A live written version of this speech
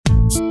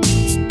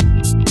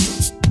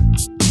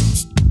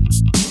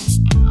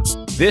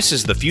This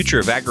is the Future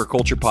of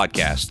Agriculture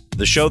podcast,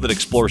 the show that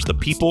explores the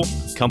people,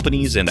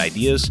 companies, and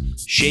ideas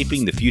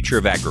shaping the future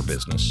of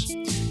agribusiness.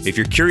 If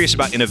you're curious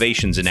about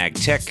innovations in ag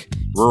tech,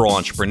 rural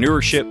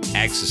entrepreneurship,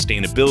 ag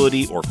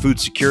sustainability, or food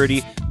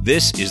security,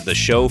 this is the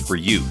show for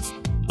you.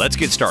 Let's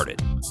get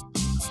started.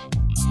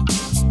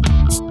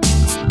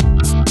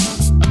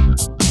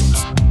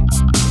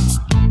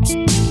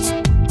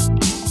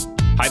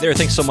 Hi there.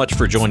 Thanks so much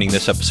for joining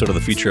this episode of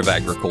the Future of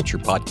Agriculture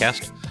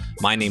podcast.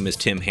 My name is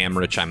Tim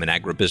Hamrich. I'm an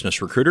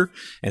agribusiness recruiter,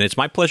 and it's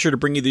my pleasure to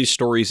bring you these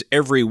stories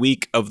every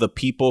week of the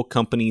people,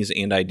 companies,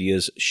 and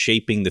ideas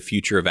shaping the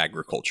future of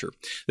agriculture.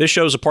 This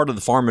show is a part of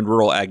the Farm and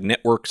Rural Ag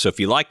Network, so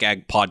if you like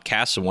ag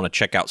podcasts and want to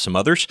check out some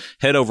others,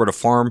 head over to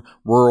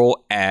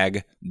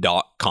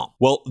farmruralag.com.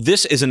 Well,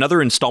 this is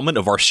another installment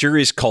of our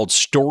series called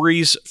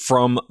Stories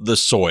from the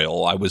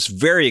Soil. I was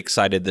very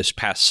excited this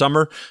past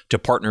summer to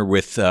partner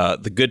with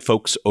the good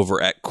folks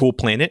over at Cool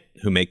Planet,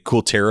 who make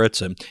Coolterra.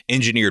 It's an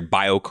engineered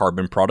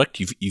biocarbon product.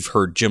 You've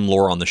heard Jim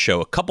Lohr on the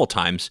show a couple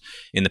times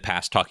in the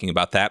past talking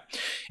about that.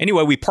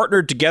 Anyway, we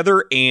partnered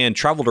together and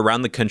traveled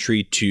around the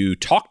country to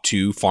talk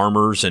to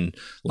farmers and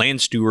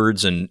land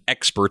stewards and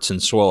experts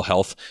in soil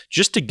health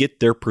just to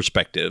get their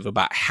perspective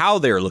about how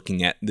they're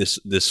looking at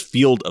this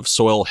field of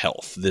soil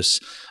health,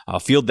 this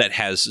field that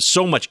has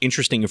so much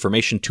interesting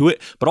information to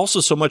it, but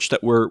also so much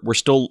that we're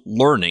still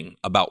learning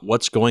about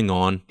what's going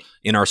on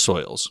in our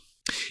soils.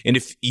 And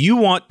if you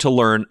want to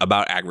learn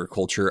about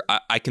agriculture,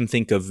 I can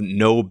think of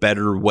no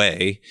better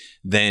way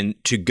than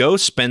to go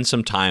spend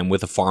some time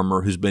with a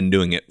farmer who's been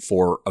doing it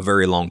for a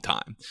very long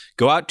time.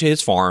 Go out to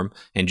his farm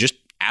and just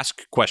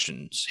ask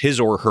questions, his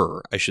or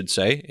her, I should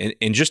say,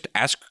 and just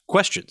ask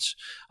questions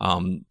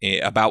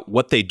about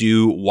what they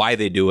do, why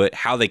they do it,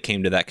 how they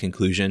came to that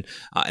conclusion.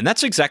 And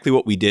that's exactly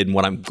what we did and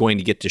what I'm going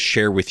to get to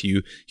share with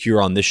you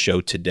here on this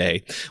show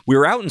today. We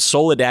were out in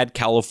Soledad,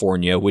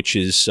 California, which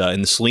is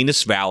in the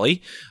Salinas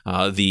Valley,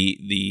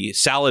 the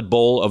salad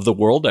bowl of the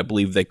world, I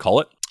believe they call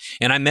it.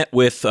 And I met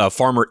with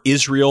farmer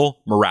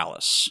Israel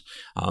Morales.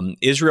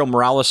 Israel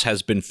Morales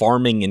has been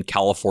farming in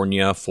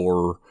California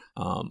for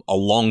a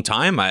long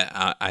time.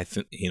 I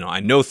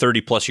know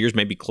 30 plus years,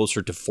 maybe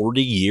closer to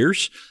 40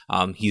 years.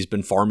 He's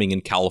been farming in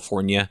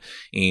California,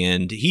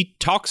 and he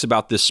talks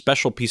about this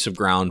special piece of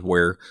ground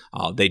where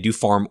they do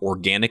farm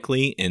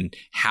organically and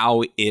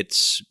how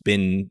it's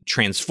been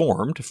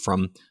transformed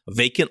from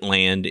vacant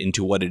land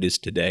into what it is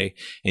today,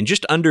 and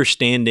just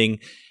understanding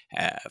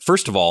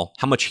first of all,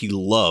 how much he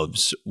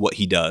loves what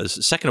he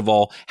does. Second of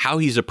all, how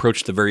he's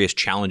approached the various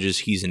challenges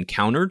he's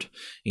encountered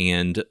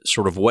and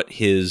sort of what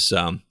his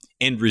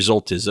end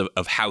result is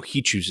of how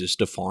he chooses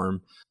to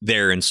farm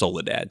there in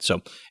Soledad.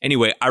 So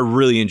anyway, I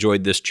really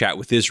enjoyed this chat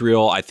with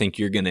Israel. I think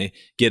you're going to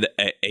get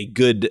a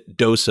good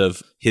dose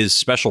of his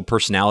special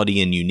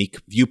personality and unique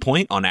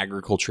viewpoint on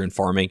agriculture and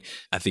farming.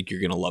 I think you're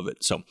going to love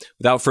it. So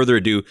without further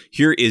ado,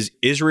 here is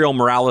Israel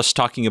Morales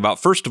talking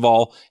about, first of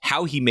all,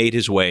 how he made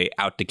his way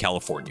out to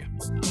California.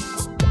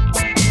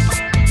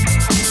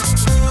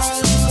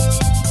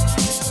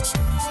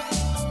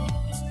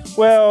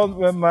 Well,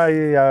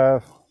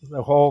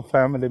 the whole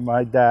family,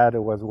 my dad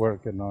was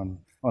working on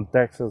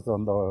Texas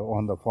on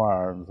the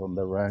farms, on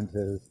the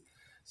ranches.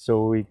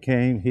 So we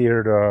came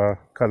here to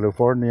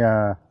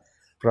California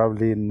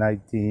probably in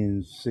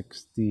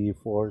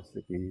 1964,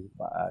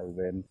 65,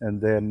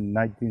 and then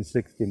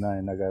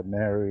 1969 I got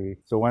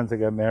married. So once I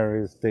got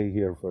married, I stayed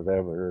here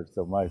forever.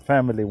 So my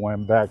family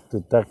went back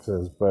to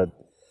Texas, but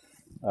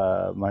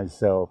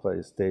myself,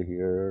 I stay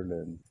here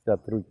and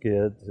got 3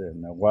 kids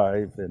and a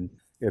wife and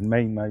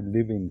made my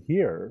living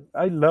here.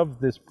 I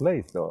love this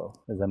place, though.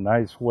 It's a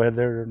nice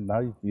weather,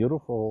 nice,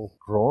 beautiful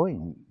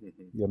growing.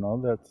 You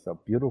know, that's a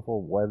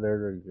beautiful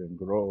weather. You can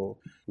grow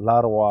a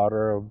lot of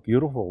water,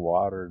 beautiful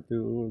water,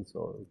 too.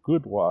 So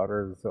good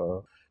water.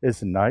 So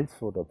it's nice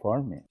for the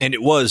farming. And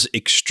it was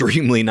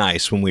extremely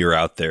nice when we were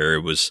out there.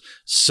 It was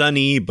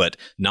sunny, but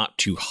not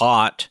too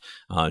hot.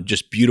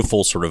 Just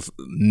beautiful sort of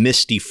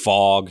misty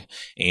fog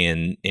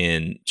and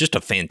just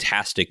a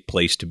fantastic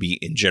place to be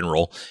in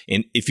general.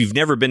 And if you've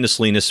never been to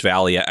Salinas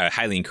Valley, I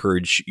highly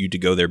encourage you to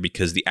go there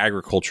because the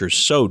agriculture is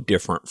so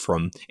different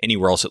from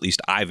anywhere else, at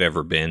least I've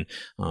ever been,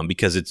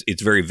 because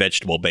it's very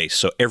vegetable based.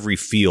 So every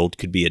field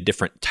could be a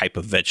different type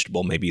of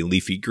vegetable, maybe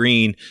leafy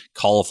green,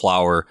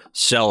 cauliflower,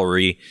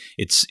 celery.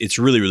 It's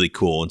really, really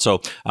cool. And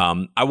so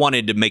I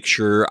wanted to make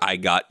sure I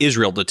got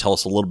Israel to tell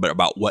us a little bit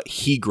about what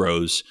he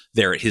grows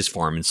there at his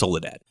farm in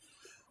Soledad.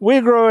 We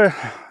grow,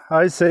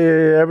 I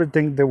say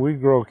everything that we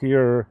grow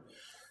here,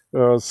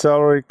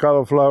 celery,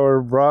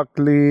 cauliflower,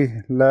 broccoli,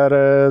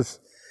 lettuce,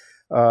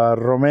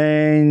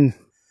 romaine,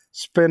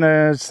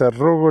 spinach,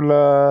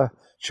 arugula,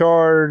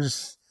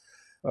 chards,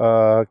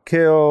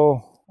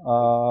 kale.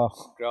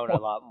 Grown a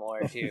lot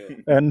more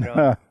too. And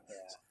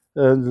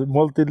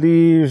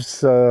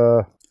multi-leaves,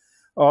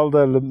 all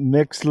the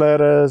mixed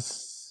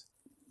lettuce.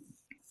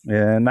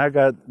 And I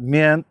got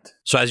mint.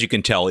 So as you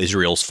can tell,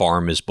 Israel's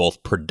farm is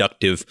both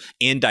productive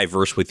and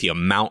diverse with the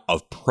amount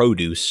of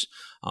produce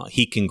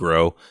he can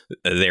grow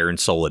there in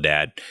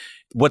Soledad.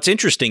 What's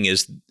interesting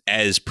is,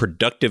 as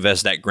productive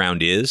as that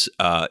ground is,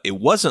 it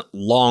wasn't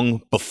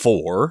long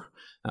before,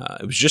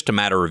 it was just a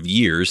matter of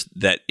years,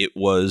 that it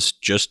was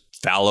just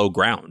fallow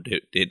ground.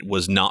 It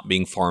was not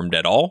being farmed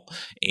at all.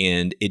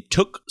 And it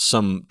took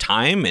some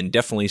time and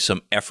definitely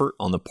some effort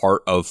on the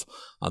part of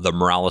the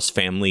Morales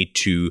family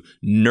to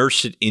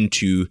nurse it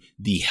into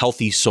the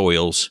healthy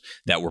soils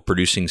that were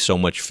producing so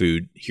much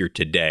food here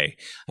today.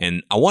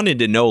 And I wanted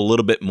to know a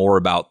little bit more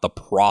about the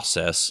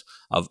process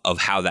of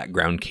how that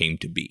ground came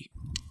to be.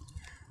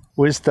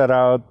 We started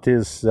out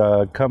this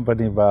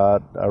company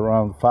about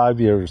around 5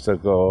 years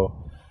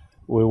ago.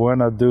 We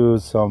want to do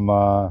some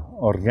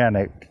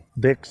organic.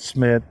 Dick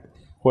Smith,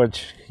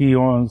 which he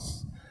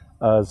owns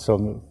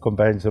some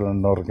conventional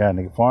and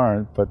organic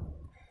farms, but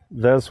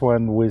that's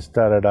when we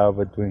started out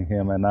between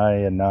him and I,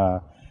 and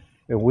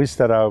we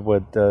started out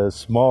with a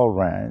small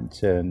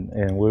ranch,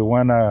 and we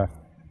wanna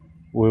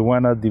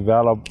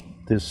develop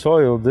the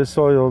soil. This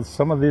soil,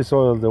 some of this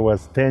soil, there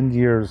was 10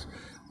 years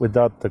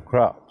without the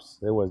crops.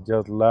 It was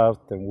just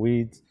left and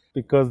weeds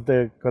because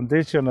the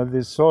condition of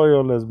this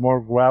soil is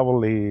more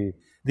gravelly,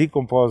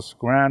 decomposed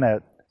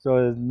granite, so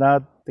it's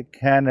not the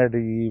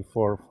candidate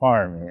for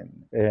farming,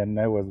 and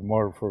it was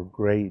more for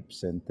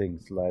grapes and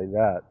things like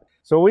that.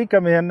 So we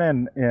come in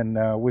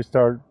and we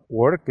start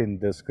working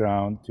this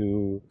ground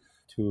to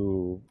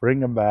bring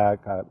them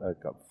back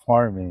like a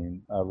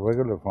farming, a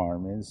regular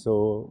farming.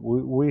 So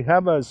we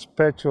have a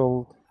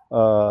special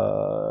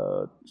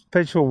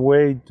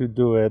way to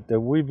do it,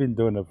 and we've been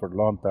doing it for a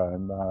long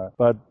time.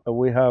 But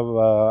we have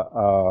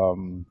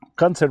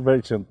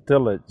conservation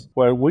tillage.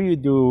 What we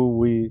do,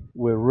 we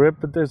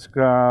rip this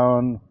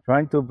ground,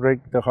 trying to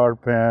break the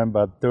hard pan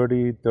about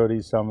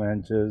 30 some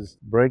inches,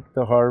 break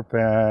the hard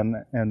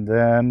pan, and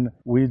then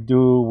we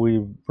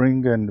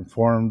bring and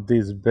form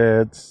these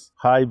beds,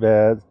 high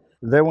beds.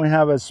 Then we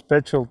have a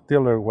special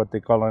tiller, what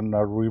they call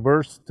a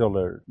reverse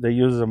tiller. They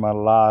use them a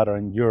lot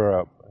in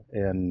Europe.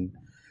 And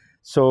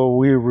so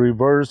we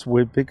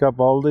pick up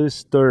all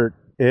this dirt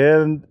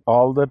and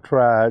all the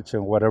trash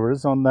and whatever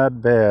is on that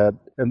bed.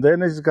 And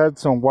then it's got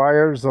some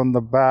wires on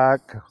the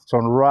back,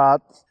 some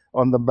rods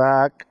on the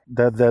back,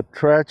 that the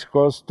trash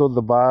goes to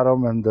the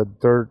bottom and the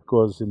dirt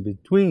goes in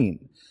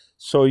between.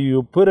 So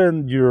you put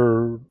in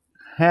your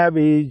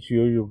cabbage,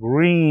 your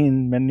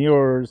green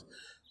manures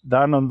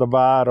down on the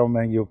bottom,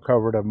 and you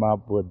cover them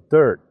up with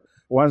dirt.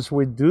 Once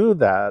we do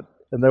that,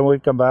 and then we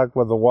come back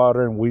with the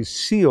water and we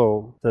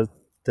seal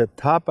the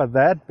top of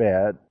that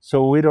bed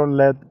so we don't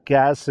let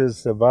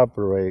gases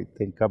evaporate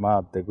and come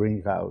out, the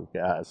greenhouse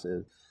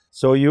gases.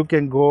 So you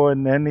can go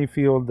in any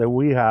field that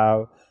we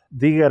have,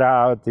 dig it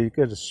out, you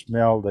can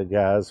smell the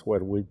gas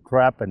when we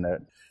trap in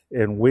it.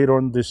 And we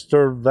don't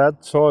disturb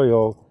that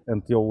soil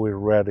until we're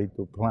ready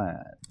to plant.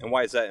 And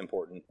why is that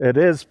important? It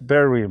is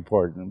very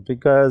important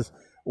because,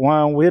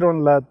 one, we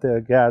don't let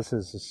the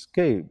gases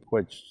escape,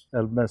 which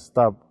will mess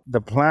up the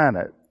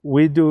planet.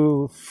 We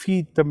do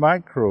feed the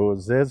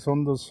microbes that's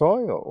on the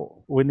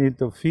soil. We need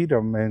to feed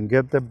them and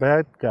get the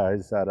bad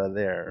guys out of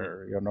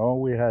there. You know,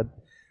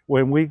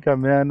 when we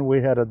come in,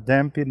 we had a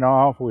damping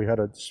off, we had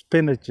a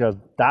spinach just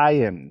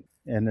dying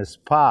in its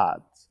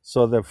pots.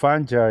 So the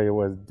fungi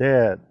was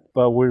dead.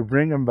 But we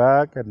bring them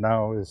back, and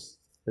now it's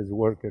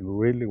working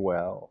really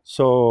well.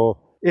 So,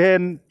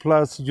 and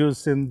plus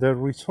using the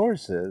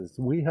resources.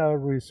 We have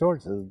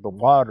resources, the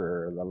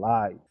water, the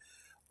light.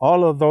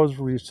 All of those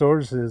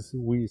resources,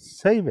 we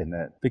saving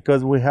it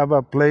because we have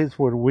a place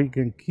where we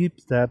can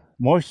keep that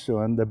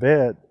moisture in the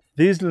bed.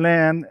 This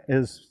land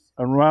is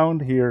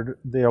around here,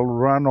 they'll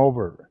run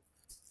over.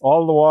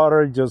 All the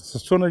water, just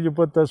as soon as you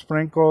put the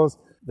sprinkles,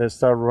 they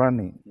start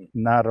running,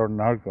 not on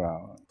our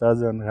ground.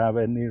 Doesn't have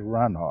any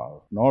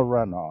runoff, no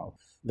runoff.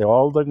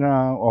 All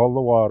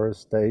the water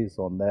stays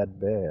on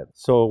that bed.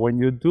 So when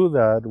you do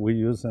that, we're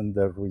using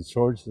the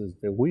resources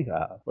that we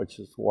have, which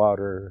is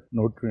water,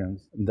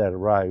 nutrients, in that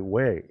right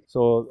way.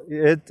 So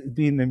it's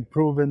been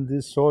improving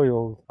this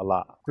soil a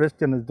lot.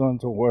 Christian is doing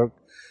some work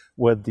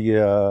with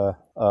the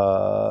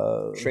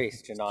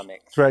Trace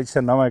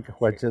genomics,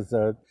 which is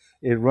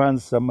it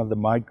runs some of the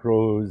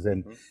microbes,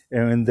 and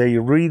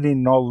they're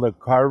reading all the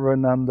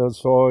carbon on the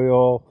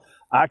soil,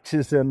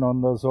 oxygen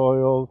on the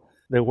soil,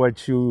 that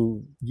what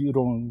you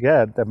don't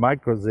get, the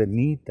microbes, they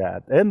need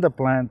that, and the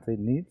plant, they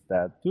need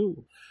that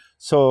too.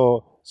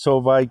 So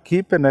by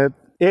keeping it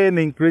and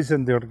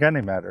increasing the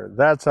organic matter,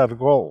 that's our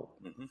goal.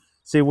 Mm-hmm.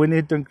 See, we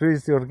need to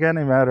increase the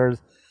organic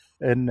matters,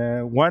 and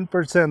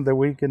 1% that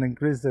we can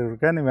increase the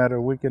organic matter,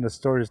 we can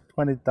store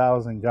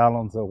 20,000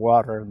 gallons of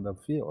water in the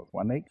field,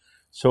 1 acre.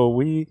 So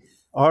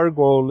our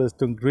goal is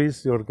to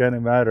increase the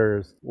organic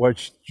matters,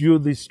 which you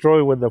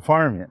destroy with the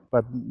farming,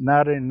 but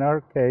not in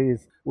our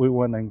case. We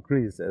want to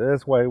increase it.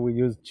 That's why we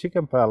use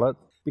chicken pellets,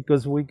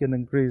 because we can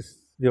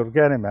increase the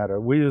organic matter.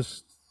 We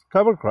use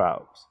cover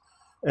crops.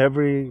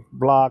 Every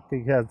block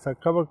it has a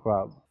cover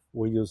crop.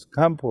 We use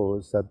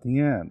compost at the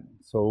end.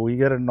 So we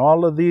get in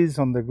all of these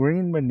on the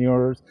green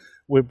manures.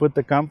 We put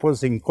the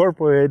compost,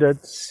 incorporate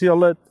it,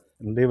 seal it,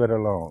 and leave it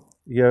alone.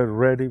 Get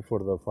ready for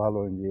the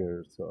following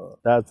year. So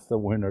that's the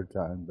winter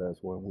time. That's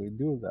when we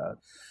do that.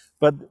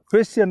 But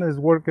Christian is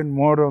working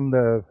more on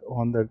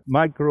the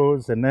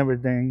micros and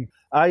everything.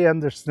 I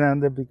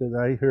understand it because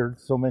I heard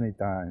so many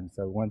times.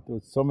 I went to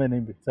so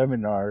many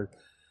seminars,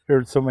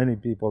 heard so many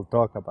people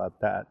talk about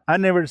that. I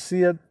never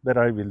see it, but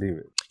I believe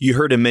it. You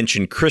heard him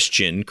mention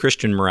Christian.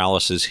 Christian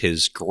Morales is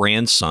his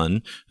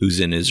grandson, who's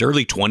in his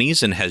early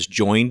 20s and has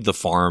joined the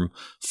farm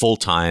full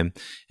time.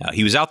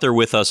 He was out there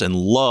with us and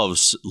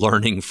loves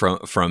learning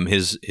from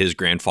his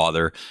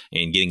grandfather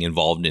and getting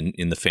involved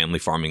in the family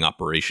farming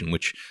operation,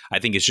 which I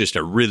think is just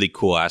a really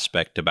cool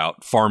aspect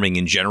about farming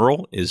in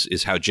general,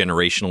 is how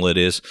generational it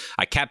is.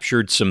 I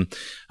captured some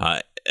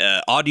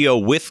audio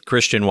with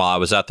Christian while I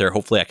was out there.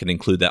 Hopefully I can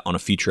include that on a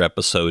future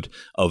episode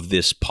of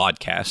this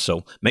podcast.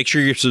 So make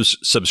sure you're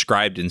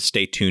subscribed and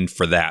stay tuned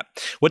for that.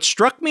 What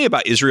struck me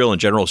about Israel in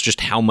general is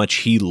just how much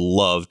he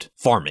loved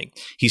farming.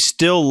 He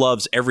still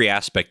loves every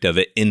aspect of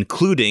it,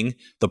 including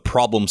the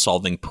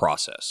problem-solving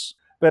process.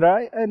 But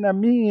to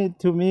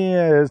me,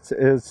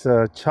 it's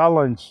a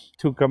challenge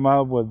to come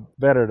up with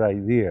better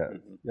ideas.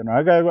 You know,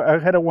 I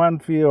had one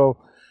field.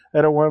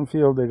 At one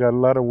field, they got a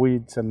lot of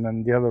weeds, and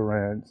then the other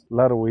ranch, a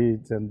lot of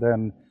weeds. And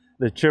then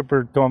the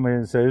chipper told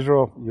me,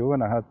 Israel, you're going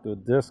to have to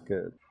disc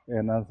it.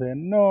 And I said,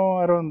 no,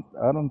 I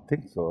don't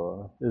think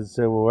so. He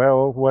said,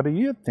 well, what are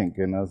you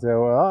thinking? I said,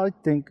 well, I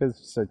think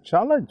it's a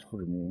challenge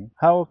for me.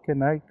 How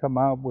can I come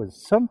up with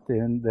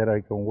something that I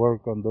can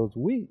work on those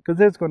weeds? Because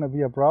there's going to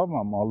be a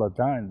problem all the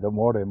time, the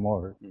more and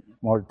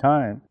more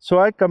time. So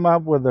I come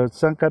up with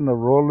some kind of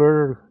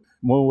roller,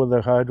 move with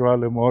a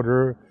hydraulic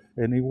motor,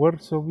 and it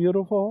worked so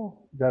beautiful.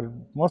 Got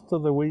most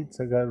of the weeds,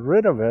 I got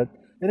rid of it,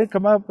 and it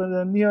come up with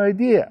a new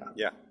idea.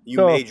 Yeah, you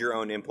made your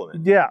own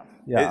implement. Yeah.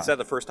 Is that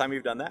the first time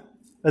you've done that?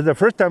 It's the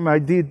first time I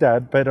did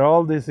that, but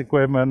all this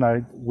equipment,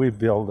 we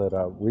build it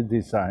up. We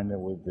design it,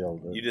 we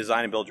build it. You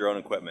design and build your own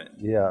equipment?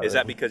 Yeah. Is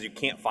that because you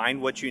can't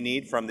find what you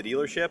need from the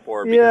dealership,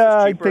 or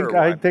because it's cheaper?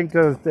 I think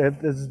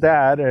it's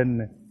that,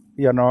 and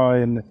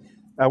and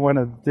I want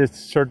it this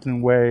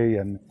certain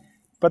way,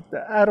 but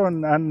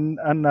I'm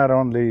not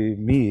only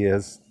me,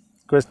 as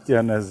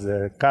Christian, as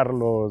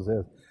Carlos,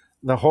 as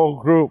the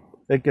whole group.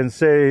 They can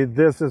say,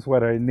 this is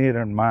what I need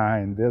in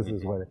mind, this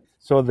is what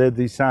so the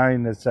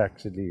design is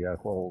actually a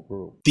whole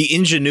group. The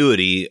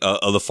ingenuity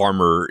of the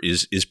farmer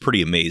is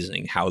pretty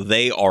amazing, how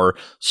they are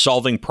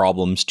solving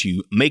problems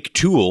to make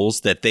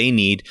tools that they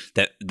need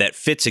that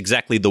fits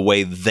exactly the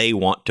way they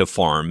want to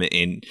farm.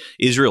 And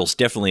Israel's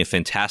definitely a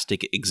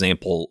fantastic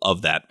example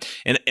of that.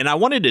 And I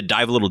wanted to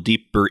dive a little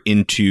deeper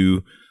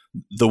into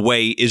the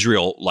way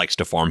Israel likes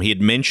to farm. He had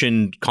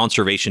mentioned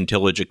conservation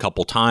tillage a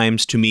couple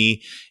times to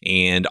me,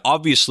 and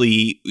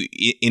obviously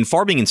in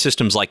farming in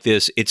systems like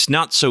this, it's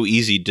not so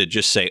easy to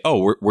just say,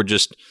 oh, we're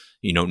just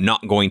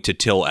not going to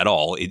till at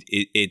all.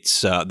 It's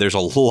there's a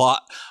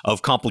lot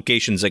of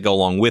complications that go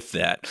along with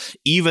that,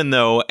 even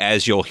though,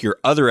 as you'll hear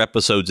other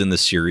episodes in the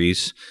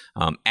series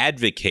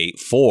advocate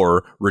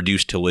for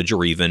reduced tillage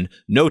or even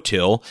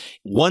no-till,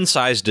 one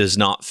size does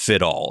not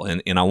fit all.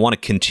 And I want to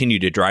continue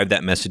to drive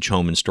that message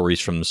home in Stories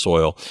from the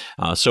Soil.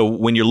 So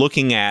when you're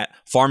looking at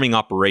farming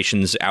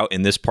operations out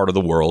in this part of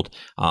the world,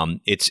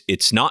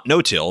 it's not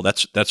no-till,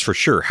 that's for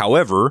sure.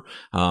 However,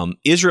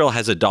 Israel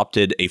has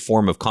adopted a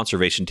form of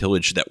conservation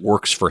tillage that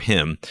works for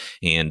him.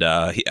 And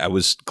I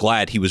was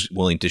glad he was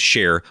willing to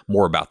share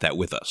more about that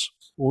with us.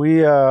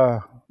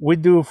 We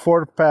do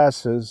 4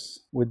 passes.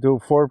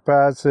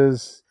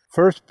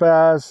 First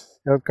pass,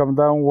 he'll come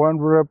down one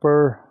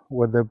ripper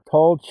with a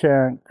pole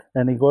shank,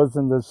 and he goes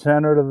in the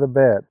center of the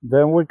bed.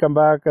 Then we come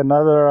back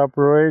another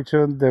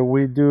operation that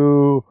we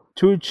do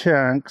 2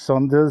 shanks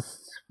on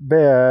this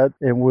bed,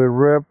 and we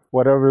rip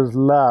whatever's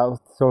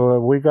left. So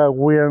we got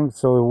wind,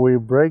 so we're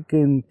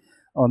breaking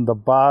on the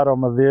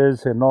bottom of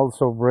this and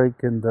also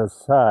breaking the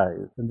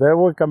side. And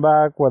then we come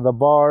back with a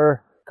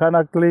bar, kind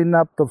of clean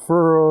up the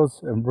furrows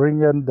and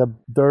bring in the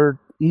dirt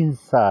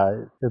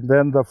inside. And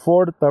then the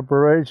 4th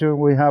operation,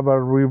 we have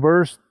a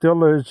reverse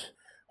tillage,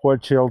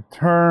 which will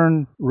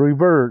turn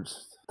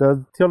reverse.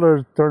 The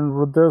tiller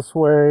turns this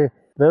way.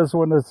 This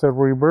one is a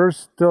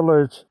reverse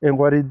tillage. And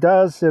what it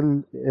does,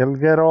 it'll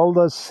get all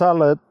the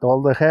solid,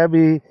 all the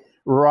heavy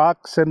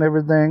rocks and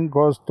everything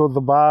goes to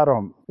the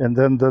bottom. And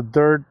then the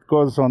dirt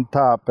goes on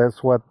top.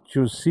 That's what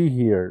you see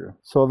here.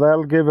 So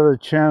that'll give it a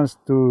chance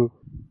to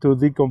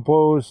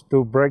decompose,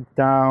 to break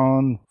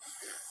down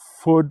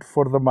food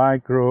for the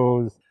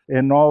microbes,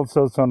 and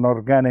also some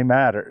organic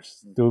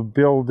matters, to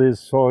build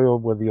this soil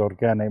with the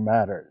organic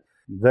matter.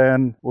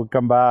 Then we'll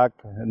come back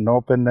and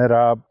open it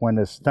up when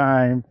it's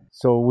time.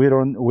 So we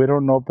don't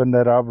open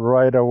it up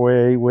right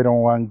away. We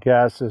don't want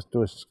gases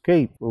to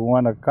escape. We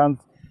want to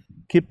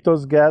keep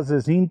those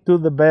gases into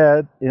the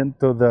bed,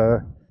 into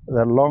the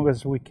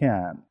longest we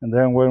can. And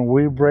then when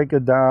we break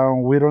it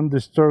down, we don't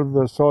disturb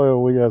the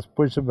soil. We just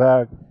push it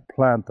back,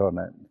 plant on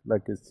it.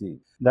 like a seed.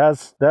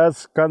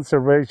 That's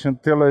conservation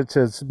tillage.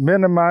 It's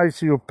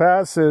minimize your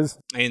passes.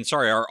 And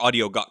sorry, our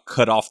audio got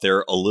cut off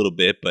there a little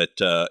bit, but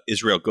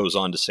Israel goes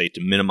on to say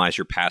to minimize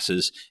your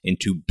passes and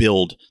to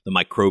build the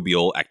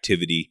microbial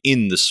activity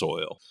in the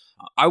soil.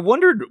 I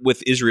wondered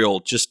with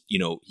Israel, just,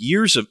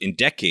 years and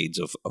decades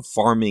of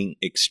farming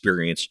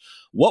experience,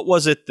 what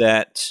was it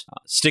that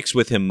sticks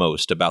with him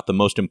most about the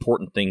most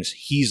important things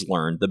he's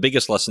learned, the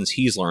biggest lessons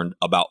he's learned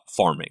about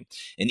farming?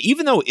 And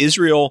even though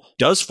Israel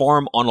does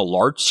farm on a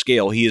large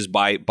scale, he is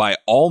by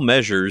all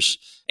measures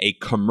a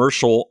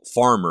commercial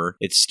farmer.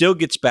 It still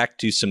gets back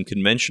to some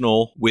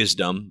conventional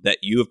wisdom that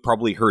you have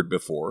probably heard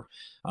before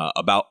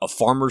about a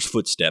farmer's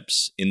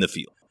footsteps in the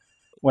field.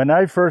 When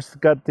I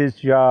first got this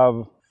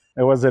job,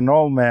 it was an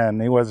old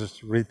man. He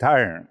was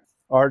retiring,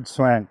 Art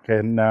Swank,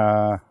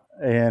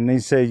 and he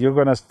said, "You're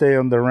gonna stay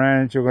on the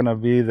ranch. You're gonna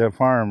be the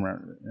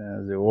farmer."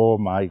 And I said, "Oh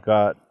my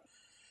God!"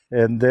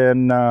 And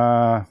then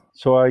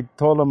so I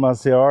told him, I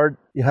said, "Art,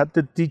 you have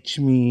to teach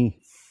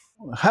me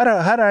how do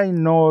I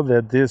know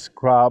that this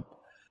crop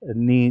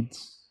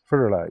needs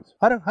fertilizer?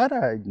 How do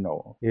I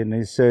know?" And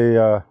he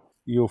said,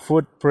 "Your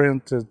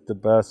footprint is the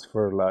best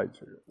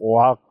fertilizer.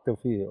 Walk the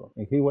field."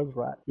 And he was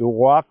right. You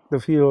walk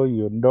the field,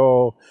 you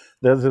know,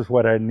 this is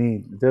what I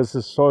need. This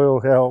is soil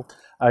health.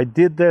 I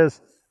did this.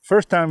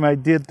 First time I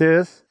did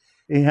this,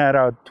 he had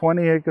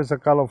 20 acres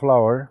of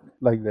cauliflower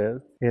like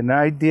this. And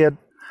I did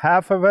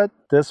half of it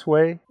this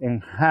way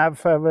and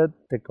half of it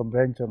the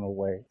conventional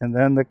way. And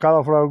then the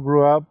cauliflower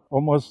grew up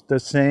almost the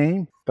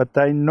same. But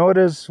I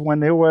noticed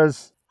when it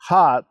was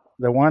hot,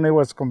 the one that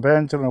was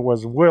conventional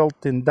was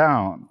wilting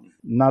down,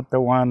 not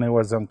the one that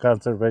was on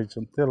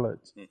conservation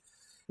tillage.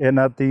 And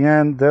at the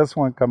end, this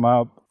one come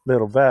out a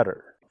little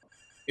better.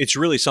 It's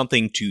really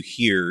something to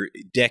hear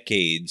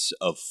decades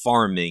of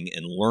farming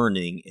and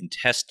learning and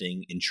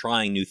testing and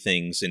trying new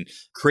things and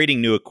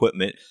creating new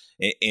equipment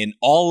and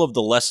all of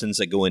the lessons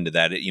that go into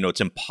that.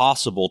 It's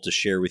impossible to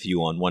share with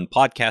you on one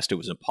podcast. It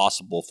was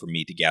impossible for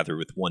me to gather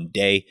with one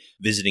day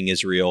visiting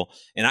Israel.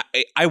 And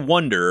I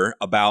wonder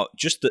about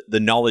just the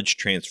knowledge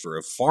transfer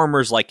of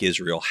farmers like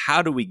Israel.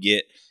 How do we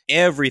get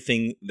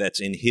everything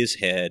that's in his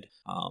head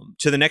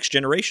to the next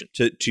generation,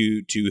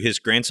 to his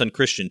grandson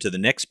Christian, to the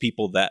next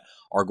people that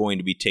are going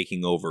to be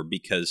taking over,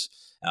 because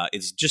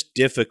it's just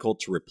difficult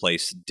to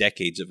replace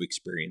decades of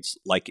experience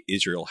like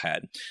Israel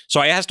had. So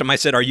I asked him, I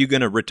said, "Are you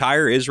going to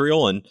retire,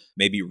 Israel, and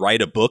maybe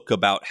write a book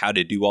about how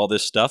to do all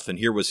this stuff?" And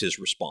here was his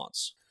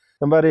response.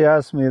 Somebody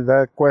asked me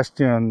that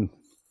question,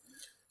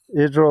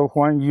 "Israel,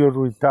 when you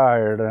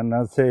retired?" And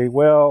I say,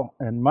 well,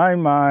 in my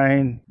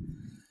mind,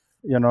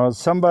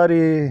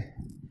 somebody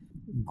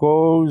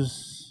go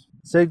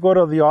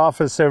to the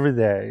office every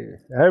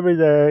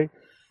day,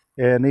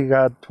 and he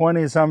got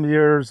 20-some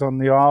years on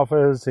the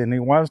office, and he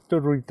wants to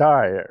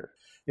retire.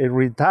 He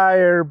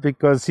retired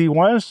because he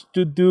wants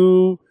to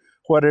do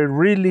what he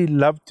really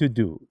loved to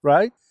do,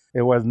 right?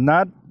 It was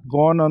not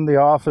going on the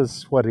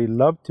office what he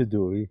loved to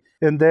do.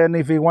 And then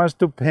if he wants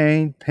to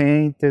paint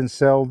and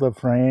sell the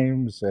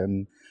frames,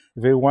 and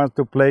if he wants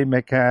to play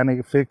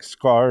mechanic, fix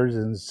cars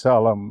and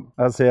sell them,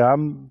 I say,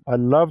 I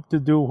love to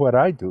do what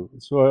I do.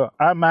 So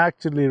I'm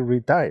actually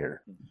retired.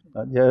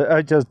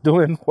 I'm just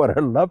doing what I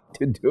love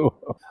to do.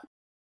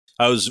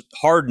 It was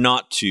hard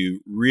not to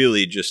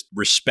really just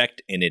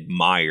respect and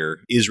admire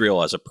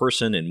Israel as a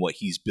person and what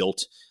he's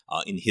built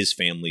in his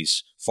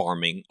family's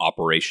farming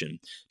operation.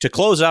 To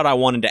close out, I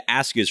wanted to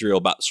ask Israel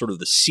about sort of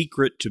the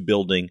secret to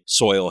building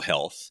soil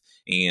health.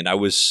 And I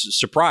was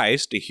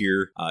surprised to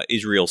hear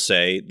Israel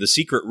say the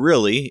secret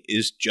really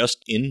is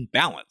just in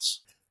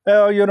balance.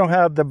 Well, you don't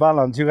have the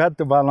balance. You have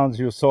to balance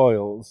your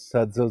soils.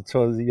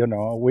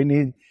 So we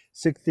need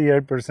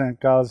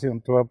 68%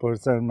 calcium,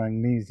 12%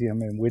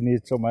 magnesium, and we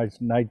need so much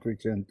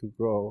nitrogen to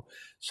grow.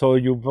 So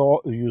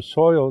your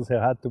soils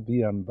have to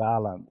be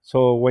unbalanced.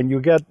 So when you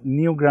get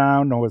new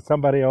ground or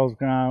somebody else's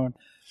ground,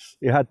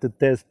 you have to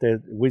test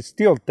it. We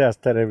still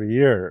test it every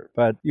year,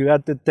 but you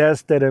have to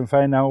test it and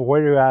find out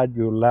where you're at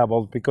your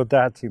levels, because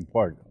that's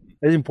important.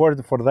 It's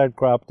important for that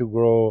crop to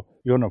grow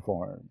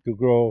uniform, to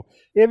grow,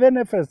 even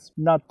if it's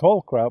not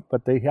tall crop,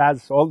 but it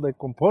has all the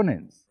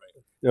components.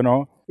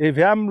 If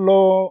I'm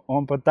low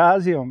on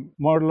potassium,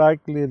 more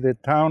likely the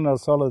town of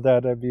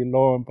Soledad will be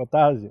low on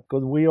potassium,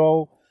 because we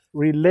all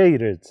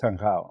related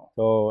somehow.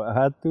 So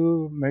I had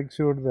to make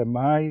sure that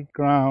my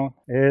ground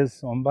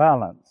is on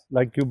balance,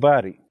 like your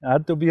body. I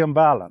had to be on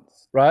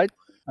balance, right?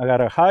 I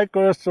got a high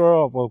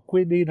cholesterol, well,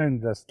 quit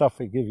eating the stuff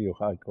that give you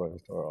high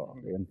cholesterol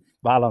and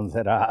balance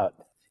it out.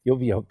 You'll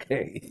be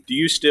okay. Do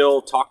you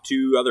still talk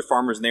to other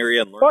farmers in the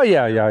area and learn? Oh,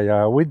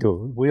 yeah, we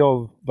do. We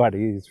all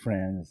buddies,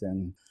 friends,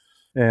 and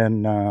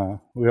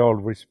we all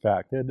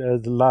respect it.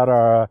 There's a lot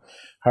of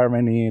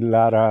harmony, a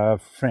lot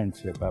of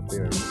friendship up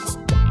here.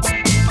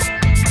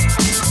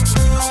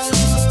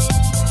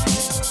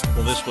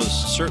 Well, this was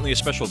certainly a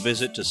special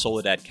visit to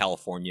Soledad,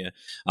 California.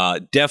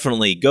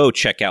 Definitely go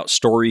check out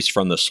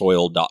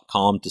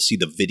storiesfromthesoil.com to see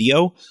the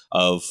video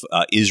of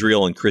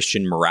Israel and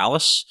Christian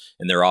Morales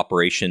and their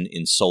operation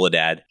in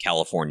Soledad,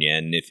 California.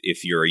 And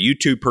if you're a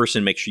YouTube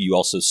person, make sure you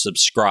also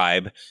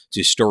subscribe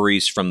to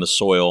Stories from the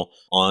Soil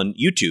on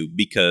YouTube,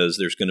 because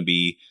there's going to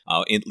be,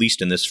 at least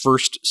in this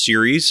first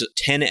series,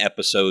 10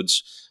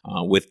 episodes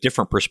with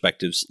different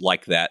perspectives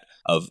like that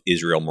of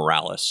Israel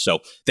Morales. So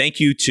thank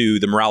you to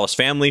the Morales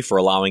family for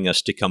allowing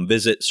us to come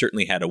visit.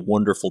 Certainly had a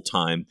wonderful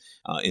time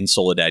in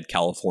Soledad,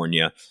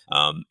 California.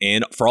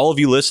 And for all of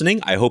you listening,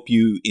 I hope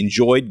you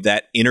enjoyed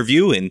that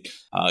interview and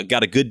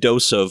got a good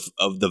dose of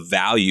the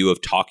value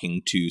of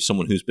talking to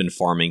someone who's been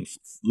farming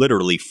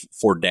literally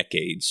for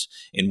decades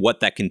and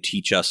what that can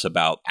teach us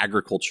about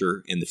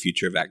agriculture and the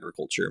future of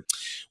agriculture.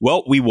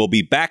 Well, we will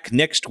be back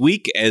next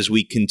week as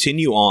we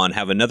continue on,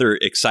 have another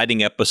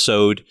exciting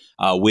episode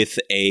with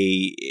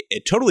a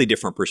totally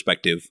different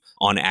perspective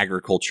on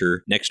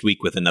agriculture next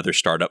week with another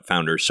startup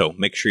founder. So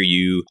make sure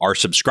you are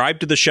subscribed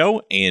to the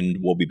show, and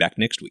we'll be back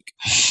next week.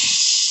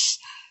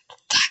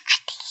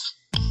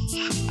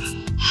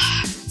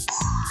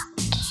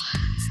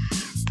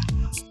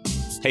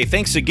 Hey,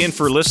 thanks again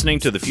for listening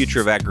to the Future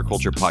of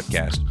Agriculture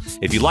podcast.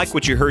 If you like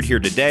what you heard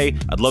here today,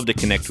 I'd love to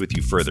connect with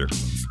you further.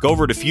 Go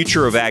over to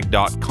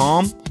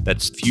futureofag.com,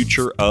 that's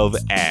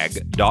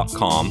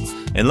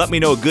futureofag.com, and let me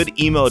know a good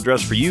email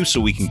address for you so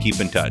we can keep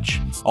in touch.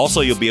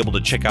 Also, you'll be able to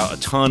check out a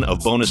ton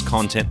of bonus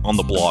content on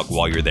the blog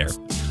while you're there.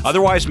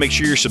 Otherwise, make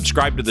sure you're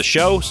subscribed to the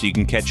show so you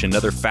can catch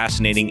another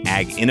fascinating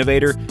ag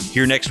innovator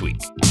here next week.